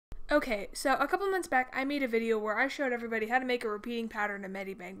Okay, so a couple months back, I made a video where I showed everybody how to make a repeating pattern in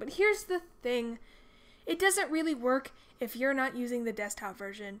MEDIBANG, but here's the thing. It doesn't really work if you're not using the desktop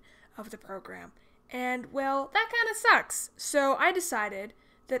version of the program. And, well, that kind of sucks. So I decided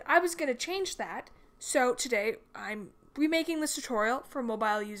that I was going to change that. So today, I'm remaking this tutorial for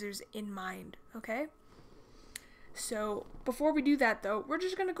mobile users in mind, okay? So before we do that, though, we're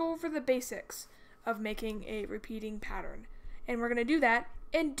just going to go over the basics of making a repeating pattern. And we're going to do that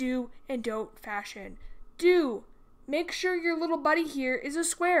in do and don't fashion. Do. Make sure your little buddy here is a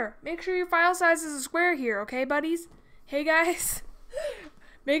square. Make sure your file size is a square here, okay, buddies? Hey, guys.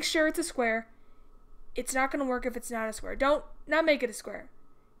 Make sure it's a square. It's not going to work if it's not a square. Not make it a square.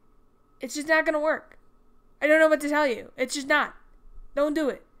 It's just not going to work. I don't know what to tell you. It's just not. Don't do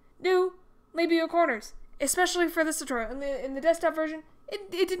it. Do. Label your corners. Especially for this tutorial. In the desktop version, it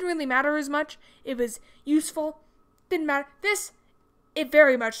didn't really matter as much. It was useful. Didn't matter. This, it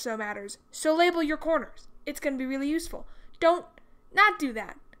very much so matters. So label your corners. It's going to be really useful. Don't not do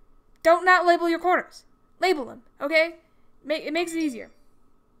that. Don't not label your corners. Label them, okay? It makes it easier.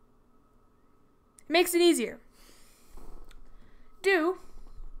 It makes it easier. Do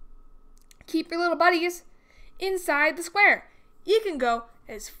keep your little buddies inside the square. You can go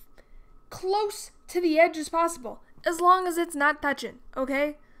as close to the edge as possible, as long as it's not touching,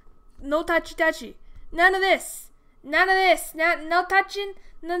 okay? No touchy. None of this. None of this. No touching.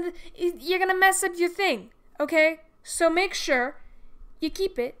 You're going to mess up your thing, okay? So make sure you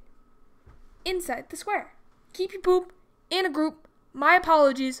keep it inside the square. Keep your poop in a group. My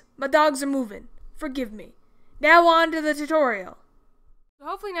apologies. My dogs are moving. Forgive me. Now on to the tutorial. So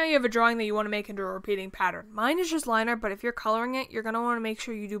hopefully now you have a drawing that you want to make into a repeating pattern. Mine is just liner, but if you're coloring it, you're going to want to make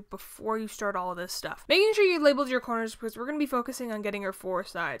sure you do before you start all of this stuff. Making sure you labeled your corners because we're going to be focusing on getting our 4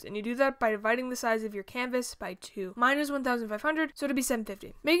 sides. And you do that by dividing the size of your canvas by 2. Mine is 1,500, so it'll be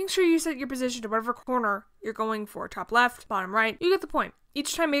 750. Making sure you set your position to whatever corner you're going for. Top left, bottom right. You get the point.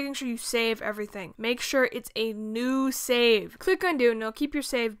 Each time making sure you save everything. Make sure it's a new save. Click undo and it'll keep your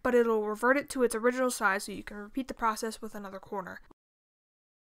save, but it'll revert it to its original size so you can repeat the process with another corner.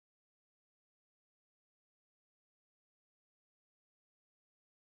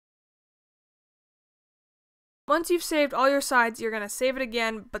 Once you've saved all your sides, you're going to save it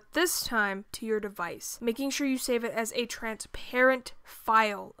again, but this time to your device. Making sure you save it as a transparent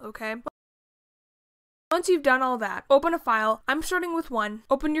file, okay? Once you've done all that, open a file. I'm starting with 1.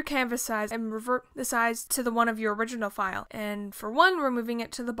 Open your canvas size and revert the size to the one of your original file. And for 1, we're moving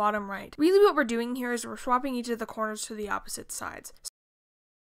it to the bottom right. Really what we're doing here is we're swapping each of the corners to the opposite sides.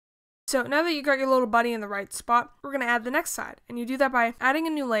 So now that you got your little buddy in the right spot, we're going to add the next side. And you do that by adding a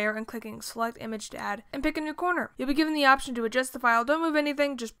new layer and clicking select image to add and pick a new corner. You'll be given the option to adjust the file. Don't move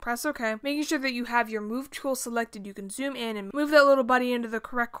anything, just press OK. Making sure that you have your move tool selected, you can zoom in and move that little buddy into the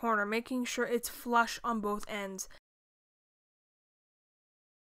correct corner, making sure it's flush on both ends.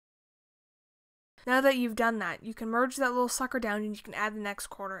 Now that you've done that, you can merge that little sucker down and you can add the next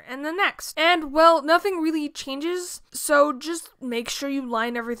corner and the next. And, well, nothing really changes, so just make sure you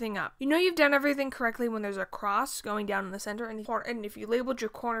line everything up. You know you've done everything correctly when there's a cross going down in the center, and if you labeled your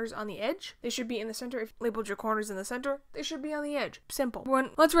corners on the edge, they should be in the center. If you labeled your corners in the center, they should be on the edge. Simple.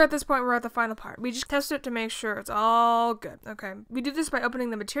 Once we're at this point, we're at the final part. We just test it to make sure it's all good, okay? We do this by opening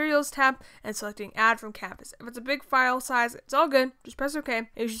the Materials tab and selecting Add from Canvas. If it's a big file size, it's all good. Just press OK, and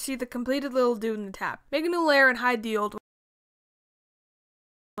you should see the completed little dude in the tab. Make a new layer and hide the old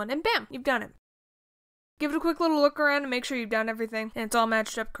one, and bam, you've done it. Give it a quick little look around and make sure you've done everything and it's all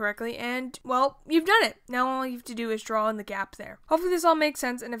matched up correctly, and, well, you've done it. Now all you have to do is draw in the gap there. Hopefully this all makes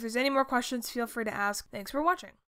sense, and if there's any more questions, feel free to ask. Thanks for watching.